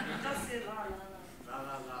 Just say la la la. La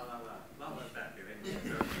la la la la. La la back there.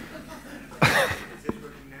 Is this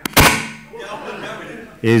working now?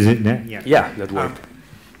 Is it now? Yeah. Yeah, that worked.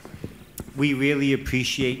 We really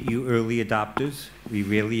appreciate you early adopters. We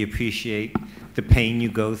really appreciate the pain you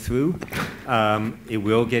go through. It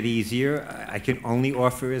will get easier. I can only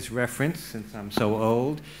offer as reference, since I'm so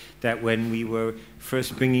old, that when we were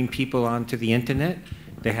first bringing people onto the internet,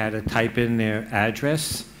 they had to type in their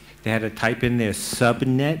address, they had to type in their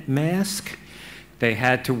subnet mask, they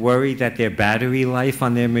had to worry that their battery life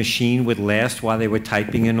on their machine would last while they were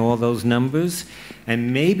typing in all those numbers,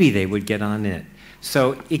 and maybe they would get on it.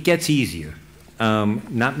 So it gets easier.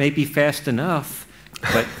 Not maybe fast enough,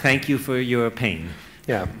 but thank you for your pain.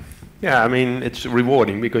 Yeah. Yeah, I mean, it's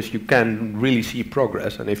rewarding because you can really see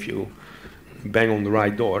progress, and if you bang on the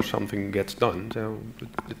right door, something gets done, so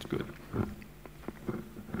it's good.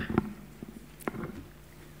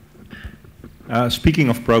 Speaking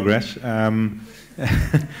of progress, you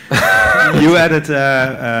added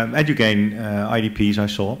EduGain IDPs, I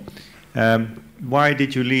saw. Why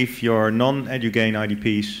did you leave your non-EduGain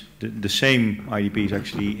IDPs, the same IDPs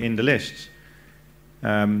actually, in the lists?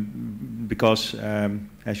 Because,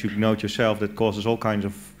 as you note yourself, that causes all kinds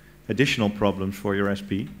of additional problems for your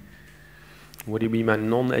SP. What do you mean by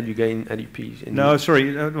non-EduGain IDPs? No,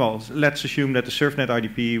 sorry. Well, let's assume that the SurfNet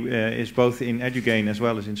IDP is both in EduGain as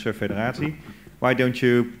well as in Surf Federatie. Why don't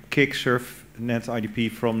you kick SurfNet IDP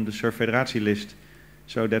from the Surf Federatie list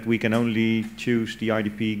so that we can only choose the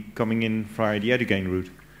IDP coming in via the EduGain route?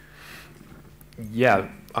 Yeah,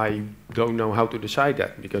 I don't know how to decide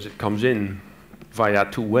that because it comes in via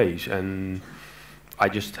two ways, and I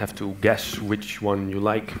just have to guess which one you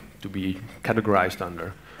like to be categorized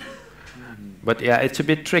under. But yeah, it's a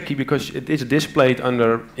bit tricky because it is displayed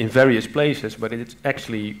in various places, but it's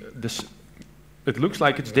actually this. It looks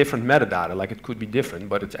like it's different metadata, like it could be different,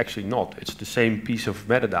 but it's actually not. It's the same piece of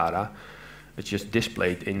metadata. It's just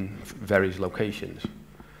displayed in various locations.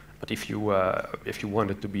 But if you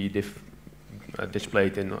want it to be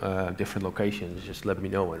displayed in different locations, just let me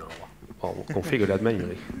know and I'll configure that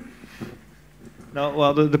manually. No,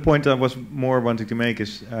 well, the point I was more wanting to make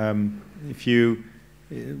is if you,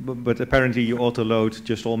 but apparently you auto-load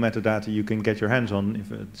just all metadata you can get your hands on,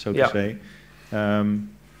 if, so to say.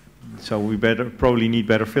 So we probably need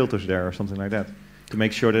better filters there or something like that to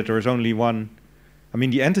make sure that there is only one. I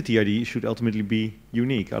mean, the entity ID should ultimately be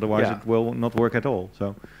unique, otherwise it will not work at all.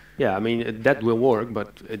 So. Yeah, I mean that will work,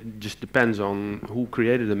 but it just depends on who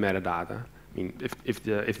created the metadata. I mean, if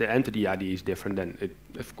the entity ID is different, then it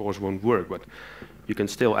of course won't work. But you can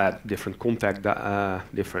still add different contact,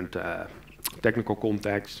 different technical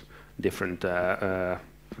contacts, different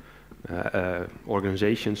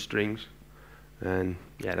organization strings, and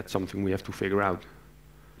yeah, that's something we have to figure out.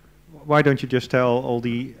 Why don't you just tell all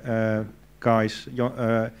the guys,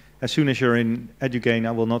 as soon as you're in EduGain,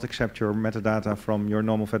 I will not accept your metadata from your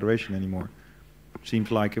normal federation anymore?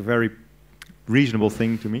 Seems like a very reasonable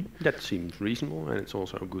thing to me. That seems reasonable, and it's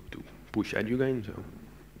also good to push EduGain, so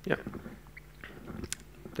yeah.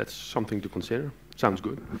 That's something to consider. Sounds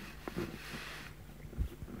good.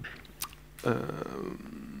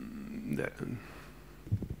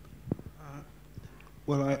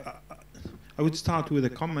 Well, I would start with a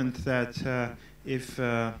comment that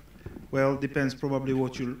well, depends probably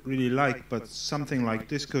what you really like, but something like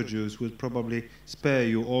Disco Juice would probably spare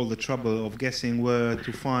you all the trouble of guessing where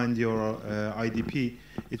to find your IDP.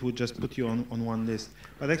 It would just put you on one list.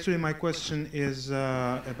 But actually my question is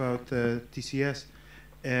about TCS.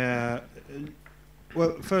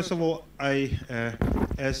 Well, first of all,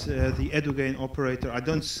 as the EduGain operator, I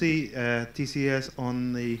don't see TCS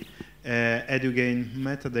on the EduGain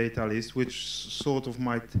metadata list, which sort of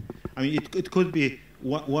might, I mean, it could be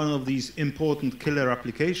one of these important killer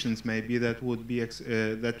applications maybe that would be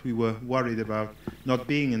that we were worried about not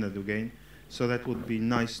being in EduGain. So that would be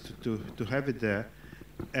nice to have it there.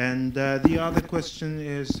 And the other question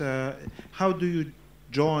is, how do you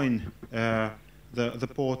join the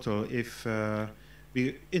portal if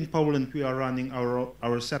in Poland we are running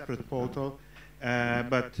our separate portal,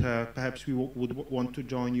 but perhaps we would want to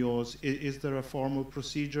join yours. Is there a formal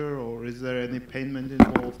procedure, or is there any payment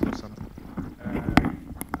involved or something?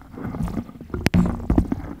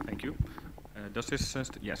 Thank you. Does this?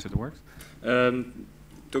 Yes, it works.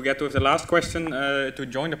 To get to the last question, to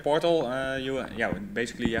join the portal,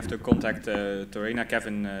 basically you have to contact Torena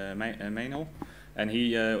Kevin Maynell, and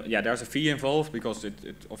he, there's a fee involved because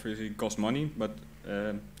it obviously costs money, but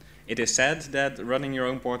it is said that running your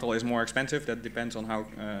own portal is more expensive. That depends on how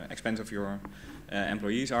expensive your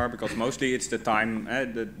employees are, because mostly it's the time.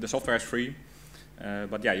 The software is free,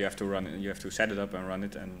 but yeah, you have to run it. You have to set it up and run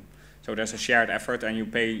it, and so there's a shared effort, and you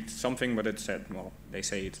pay something, but it's said, well, they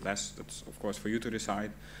say it's less. That's of course for you to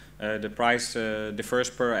decide. The price differs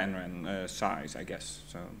per NRAN size, I guess.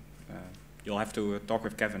 So you'll have to talk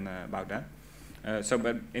with Kevin about that.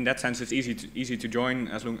 But in that sense, it's easy to join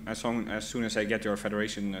as soon as they get your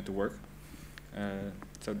federation to work.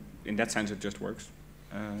 So in that sense, it just works.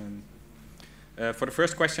 For the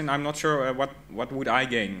first question, I'm not sure what would I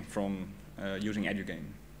gain from using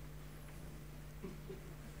EduGain.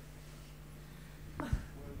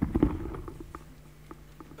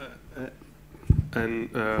 And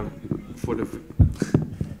for the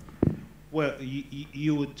well,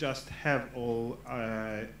 you would just have all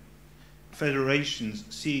federations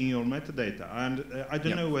seeing your metadata. And I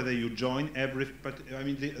don't know whether you join every, but I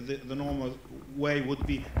mean the normal way would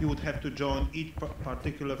be you would have to join each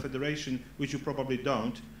particular federation, which you probably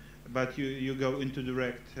don't, but you go into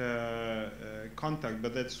direct contact,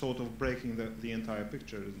 but that's sort of breaking the entire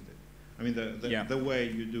picture, isn't it? I mean the way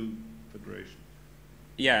you do federation.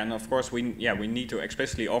 Yeah, and of course we need to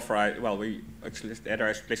explicitly authorize. Well, there are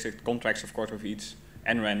explicit contracts, of course, with each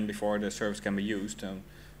NREN before the service can be used.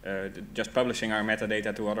 Just publishing our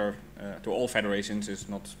metadata to all federations is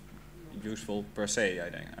not useful per se.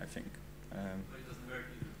 I think. But it doesn't hurt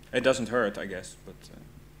either. It doesn't hurt, I guess, but.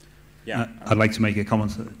 Yeah. I'd like to make a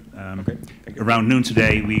comment. Okay, around noon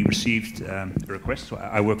today, we received a request. So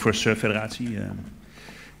I work for a surf federatie,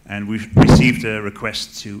 and we've received a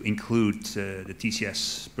request to include the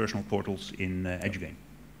TCS personal portals in EduGain.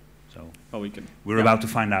 So we're about to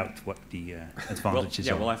find out what the advantages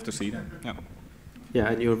are. Yeah, we'll have to see that. Yeah. Yeah,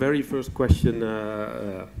 and your very first question,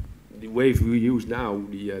 the wave we use now,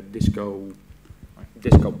 the disco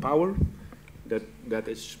power, that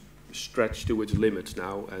is stretched to its limits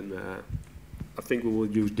now, and I think we will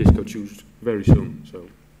use Disco Choose very soon. So.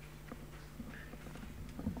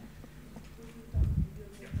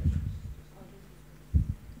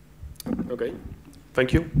 Okay,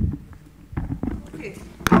 thank you. Okay.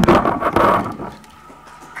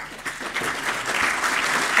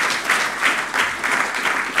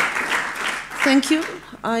 Thank you.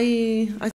 I